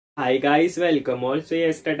Hi guys, welcome. Also,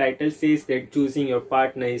 yes, the title says that choosing your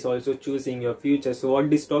partner is also choosing your future. So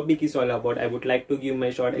what this topic is all about, I would like to give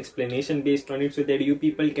my short explanation based on it so that you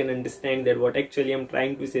people can understand that what actually I'm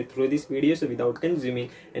trying to say through this video. So without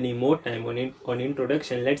consuming any more time on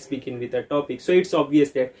introduction, let's begin with the topic. So it's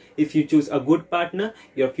obvious that if you choose a good partner,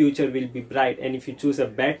 your future will be bright, and if you choose a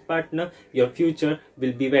bad partner, your future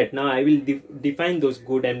will be wet. Now I will define those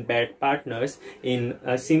good and bad partners in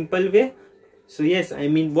a simple way. So yes, I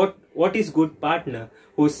mean, what is good partner?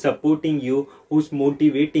 Who's supporting you, who's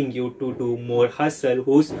motivating you to do more hustle,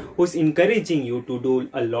 who's encouraging you to do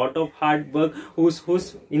a lot of hard work,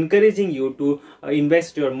 who's encouraging you to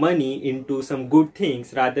invest your money into some good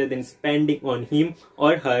things rather than spending on him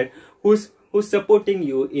or her, who's supporting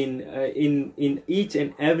you in each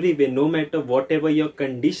and every way, no matter whatever your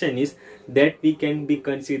condition is, that we can be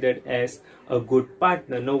considered as a good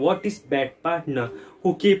partner. Now what is bad partner?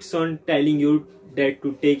 Who keeps on telling you that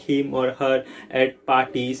to take him or her at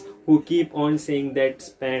parties, who keep on saying that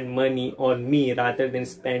spend money on me rather than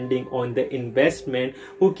spending on the investment,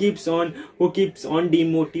 who keeps on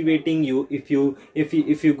demotivating you if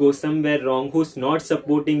you go somewhere wrong, who's not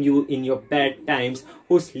supporting you in your bad times,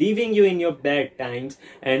 who's leaving you in your bad times,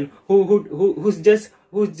 and who's just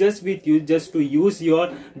with you just to use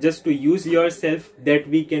yourself, that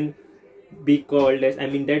we can be called as,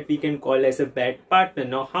 that we can call as a bad partner.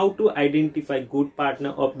 Now how to identify good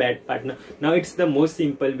partner or bad partner? Now it's the most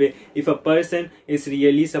simple way. If a person is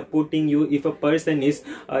really supporting you, if a person is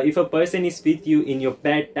with you in your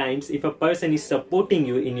bad times, if a person is supporting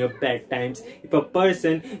you in your bad times, if a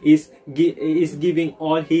person is giving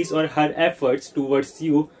all his or her efforts towards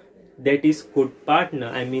you, that is good partner.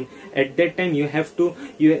 At that time you have to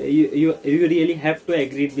you really have to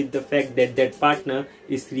agree with the fact that that partner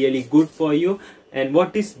is really good for you. And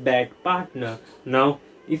what is bad partner? Now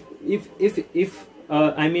if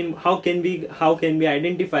how can we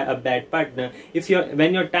identify a bad partner?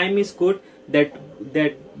 When your time is good, that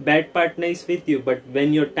bad partner is with you, but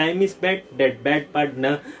when your time is bad, that bad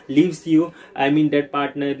partner leaves you. That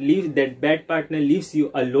bad partner leaves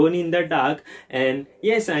you alone in the dark. And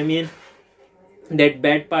yes, that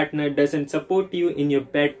bad partner doesn't support you in your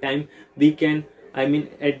bad time.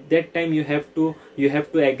 At that time you have to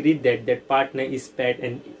agree that that partner is bad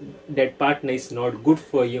and that partner is not good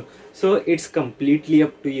for you. So it's completely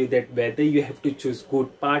up to you that whether you have to choose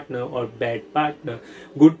good partner or bad partner.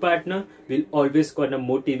 Good partner will always gonna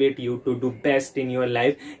motivate you to do best in your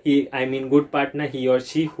life. Good partner, he or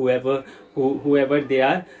she, whoever they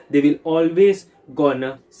are, they will always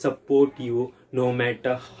gonna support you no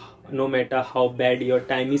matter how bad your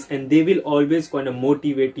time is, and they will always gonna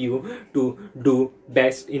motivate you to do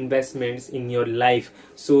best investments in your life.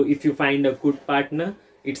 So if you find a good partner,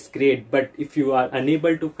 it's great, but if you are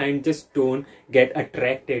unable to find, just don't get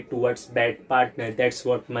attracted towards bad partner. That's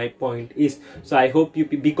what my point is. So I hope you,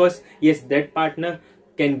 because yes, that partner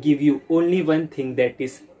can give you only one thing, that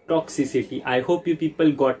is toxicity. I hope you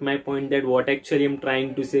people got my point, that what actually I'm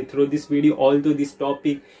trying to say through this video. Although this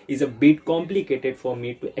topic is a bit complicated for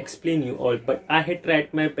me to explain you all, but I had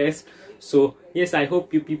tried my best. So yes, I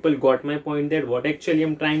hope you people got my point, that what actually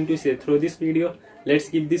I'm trying to say through this video. Let's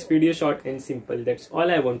keep this video short and simple. That's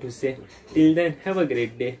all I want to say. Till then, have a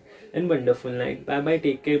great day and wonderful night. Bye bye,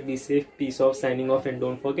 take care, be safe, peace off, signing off, and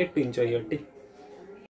don't forget to enjoy your day.